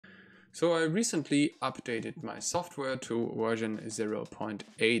So I recently updated my software to version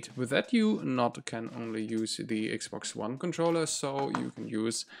 0.8. With that you not can only use the Xbox One controller, so you can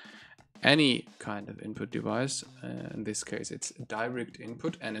use any kind of input device. In this case it's direct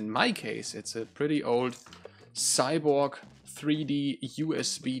input, and in my case it's a pretty old Cyborg 3D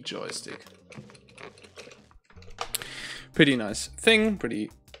USB joystick. Pretty nice thing, pretty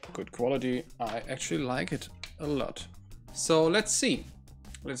good quality. I actually like it a lot. So let's see.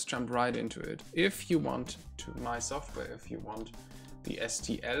 Let's jump right into it. If you want to my software, if you want the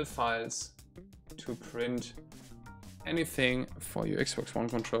STL files to print anything for your Xbox One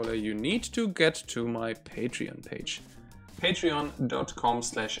controller, you need to get to my Patreon page.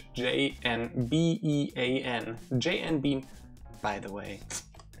 Patreon.com/JNBEAN. JNBean, by the way.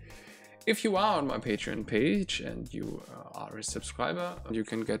 If you are on my Patreon page and you are a subscriber, you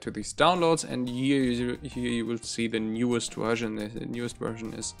can get to these downloads, and here you will see the newest version. The newest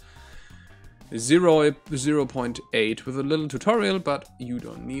version is 0.8 with a little tutorial, but you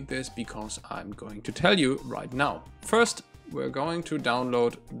don't need this because I'm going to tell you right now. First, we're going to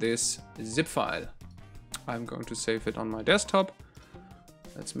download this zip file. I'm going to save it on my desktop.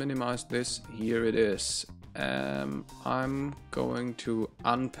 Let's minimize this. Here it is. I'm going to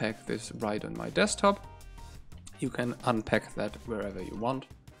unpack this right on my desktop. You can unpack that wherever you want.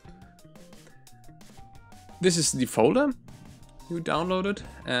 This is the folder you downloaded,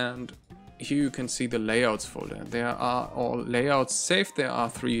 and here you can see the layouts folder. There are all layouts saved. There are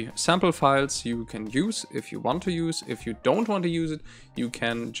 3 sample files you can use if you want to use. If you don't want to use it, you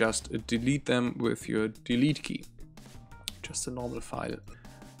can just delete them with your delete key. Just a normal file.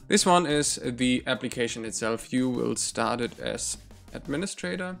 This one is the application itself. You will start it as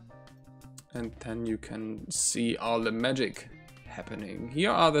administrator, and then you can see all the magic happening.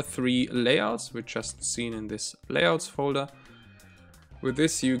 Here are the 3 layouts we just seen in this layouts folder. With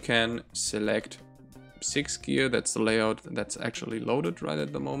this you can select 6 gear, that's the layout that's actually loaded right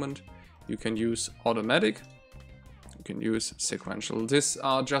at the moment. You can use automatic, you can use sequential. These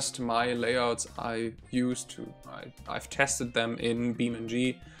are just my layouts I used to, I've tested them in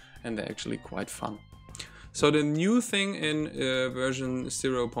Beam.NG, and they're actually quite fun. So the new thing in version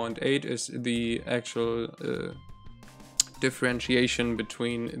 0.8 is the actual differentiation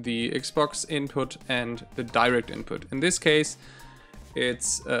between the Xbox input and the direct input. In this case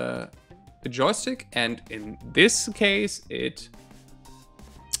it's a joystick, and in this case it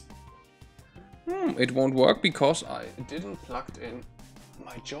won't work because I didn't plug in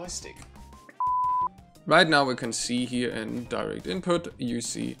my joystick. Right now we can see here in direct input you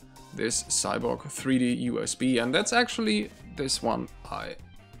see this Cyborg 3D USB, and that's actually this one I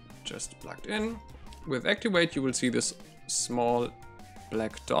just plugged in. With activate you will see this small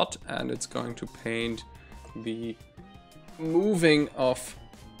black dot, and it's going to paint the moving of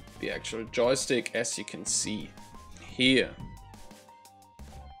the actual joystick, as you can see here.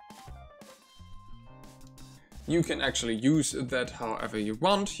 You can actually use that however you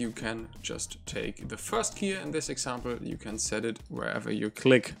want. You can just take the first gear in this example, you can set it wherever you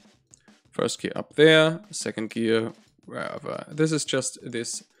click. First gear up there, second gear wherever. This is just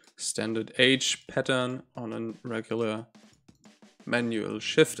this standard H pattern on a regular manual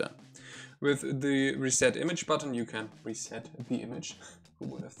shifter. With the reset image button you can reset the image, who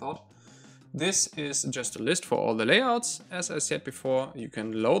would have thought. This is just a list for all the layouts. As I said before, you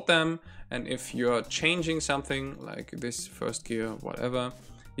can load them, and if you're changing something like this first gear, whatever,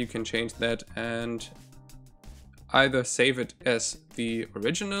 you can change that and either save it as the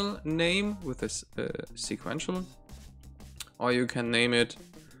original name with this sequential, or you can name it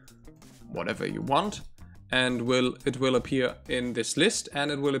whatever you want, and it will appear in this list,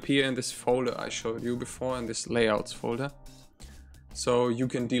 and it will appear in this folder I showed you before, in this layouts folder. So you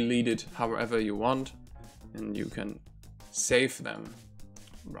can delete it however you want, and you can save them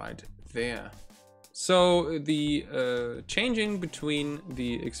right there. So the changing between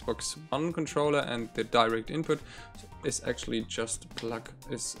the Xbox One controller and the direct input is actually just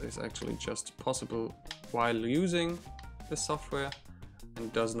actually just possible while using the software,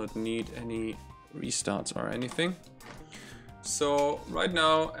 and does not need any restarts or anything. So right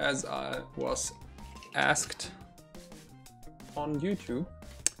now, as I was asked on YouTube,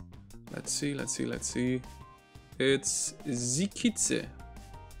 let's see, it's Zikitze.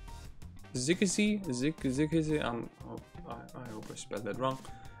 Zikitze, I hope I spelled that wrong,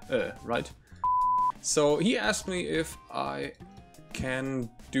 right. So he asked me if I can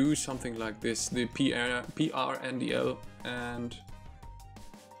do something like this, the PRNDL, and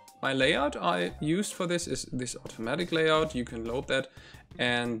my layout I used for this is this automatic layout. You can load that,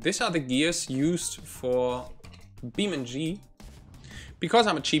 and these are the gears used for Beam.NG. Because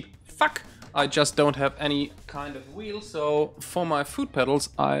I'm a cheap fuck, I just don't have any kind of wheel. So for my foot pedals,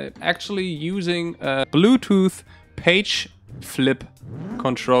 I'm actually using a Bluetooth page flip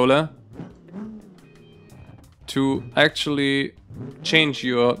controller to actually change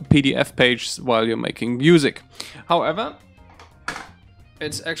your PDF pages while you're making music. However,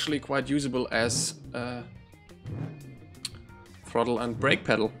 it's actually quite usable as a throttle and brake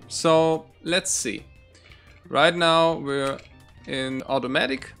pedal. So let's see. Right now we're in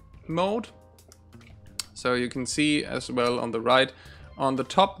automatic mode. So you can see as well on the right, on the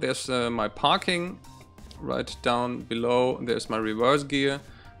top there's my parking. Right down below there's my reverse gear.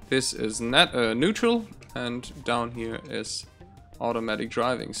 This is neutral, and down here is automatic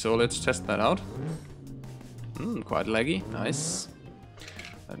driving. So let's test that out. Quite laggy, nice.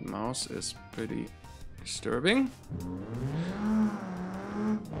 That mouse is pretty disturbing.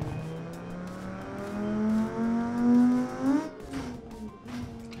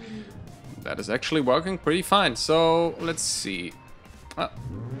 That is actually working pretty fine. So let's see.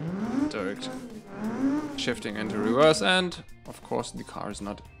 Direct shifting into reverse, and of course the car is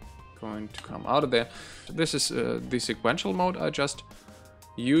not going to come out of there. This is the sequential mode I just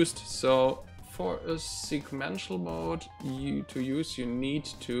used. So for a sequential mode you need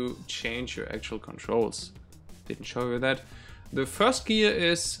to change your actual controls. Didn't show you that. The first gear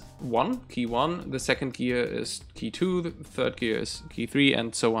is key 1, the second gear is key 2, the third gear is key 3,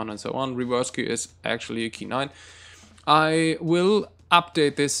 and so on and so on. Reverse gear is actually key 9. I will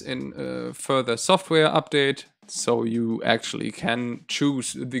update this in a further software update, so you actually can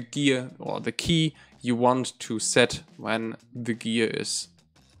choose the gear or the key you want to set when the gear is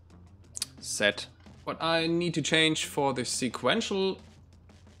set. What I need to change for the sequential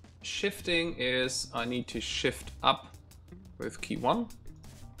shifting is I need to shift up with key 1.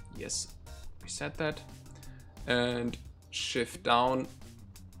 Yes, we set that. And shift down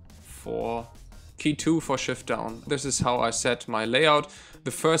for key 2 for shift down. This is how I set my layout.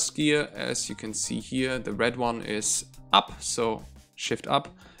 The first gear, as you can see here, the red one is up, so shift up.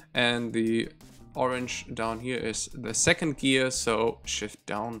 And the orange down here is the second gear, so shift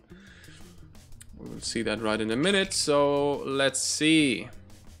down. We'll see that right in a minute. So let's see.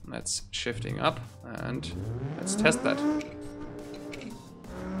 That's shifting up and let's test that.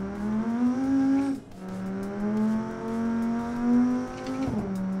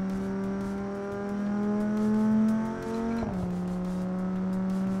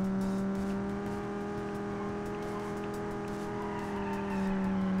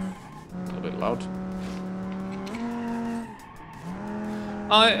 A bit loud.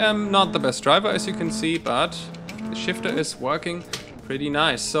 I am not the best driver, as you can see, but the shifter is working pretty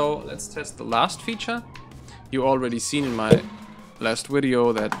nice. So let's test the last feature. You already seen in my last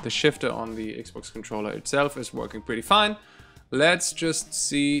video that the shifter on the Xbox controller itself is working pretty fine. Let's just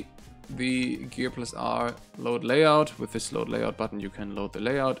see the Gear plus R load layout. With this load layout button you can load the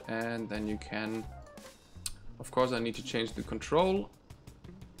layout, and then you can, of course I need to change the control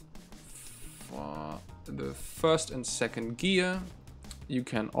for the first and second gear. You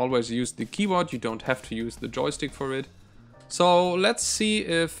can always use the keyboard, you don't have to use the joystick for it. So let's see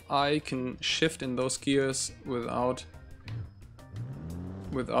if I can shift in those gears without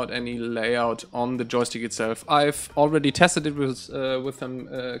any layout on the joystick itself. I've already tested it with some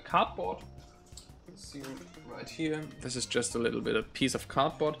cardboard. See right here. This is just a little bit of piece of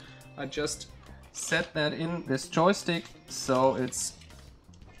cardboard. I just set that in this joystick so it's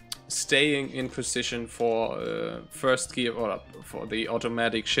staying in position for first gear, or for the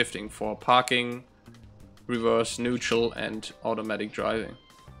automatic shifting for parking, reverse, neutral and automatic driving.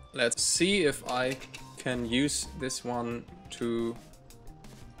 Let's see if I can use this one to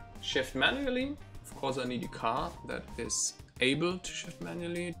shift manually. Of course I need a car that is able to shift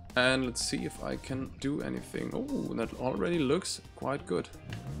manually, and let's see if I can do anything. Oh, that already looks quite good.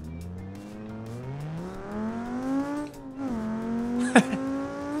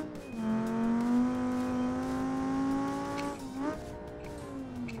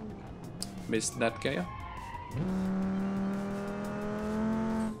 Missed that gear.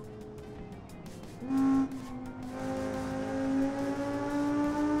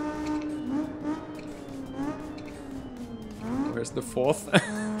 Where's the fourth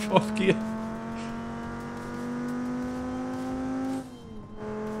gear?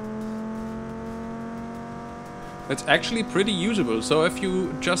 It's actually pretty usable. So if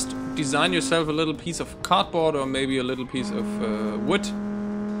you just design yourself a little piece of cardboard or maybe a little piece of wood,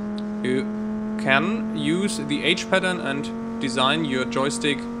 you can use the H pattern and design your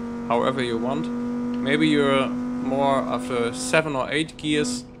joystick however you want. Maybe you're more after 7 or 8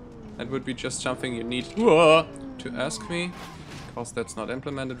 gears. That would be just something you need to ask me. because that's not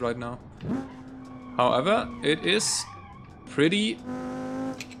implemented right now. However, it is pretty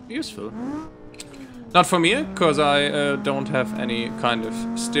useful. Not for me, because I don't have any kind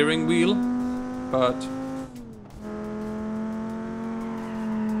of steering wheel, but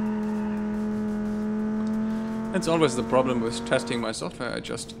it's always the problem with testing my software. I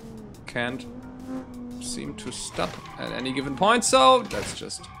just can't seem to stop at any given point, so let's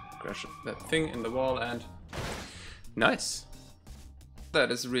just crash that thing in the wall and nice.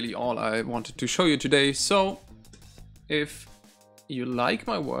 That is really all I wanted to show you today. So if you like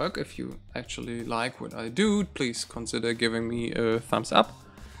my work, if you actually like what I do, please consider giving me a thumbs up.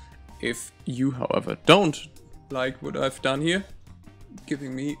 If you, however, don't like what I've done here,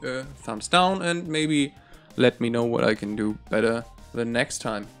 giving me a thumbs down and maybe let me know what I can do better the next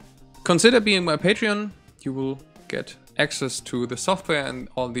time. Consider being my Patreon. You will get access to the software and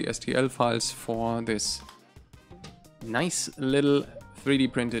all the STL files for this nice little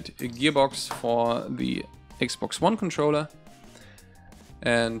 3D printed gearbox for the Xbox One controller.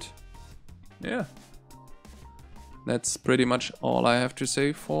 And yeah, that's pretty much all I have to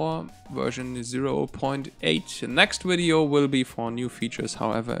say for version 0.8. The next video will be for new features.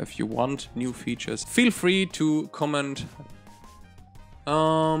 However, if you want new features, feel free to comment.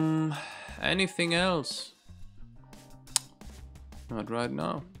 Anything else? Not right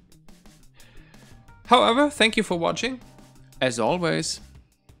now. However, thank you for watching, as always.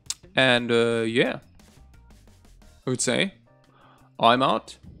 And yeah, I would say I'm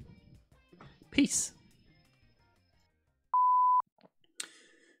out. Peace.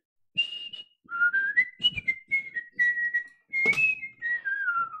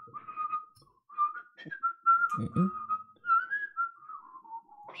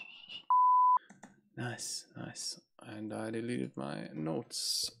 Nice, nice. And I deleted my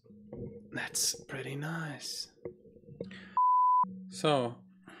notes. That's pretty nice. So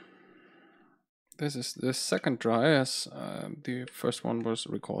this is the second try, as the first one was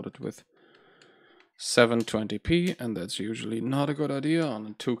recorded with 720p, and that's usually not a good idea on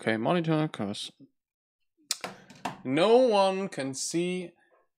a 2K monitor, because no one can see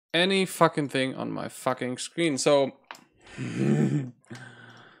any fucking thing on my fucking screen. So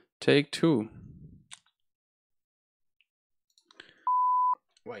take two.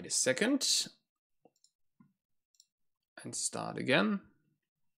 Wait a second. And start again.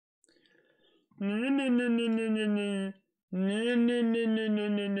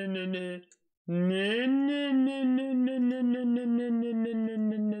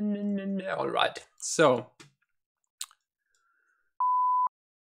 All right. So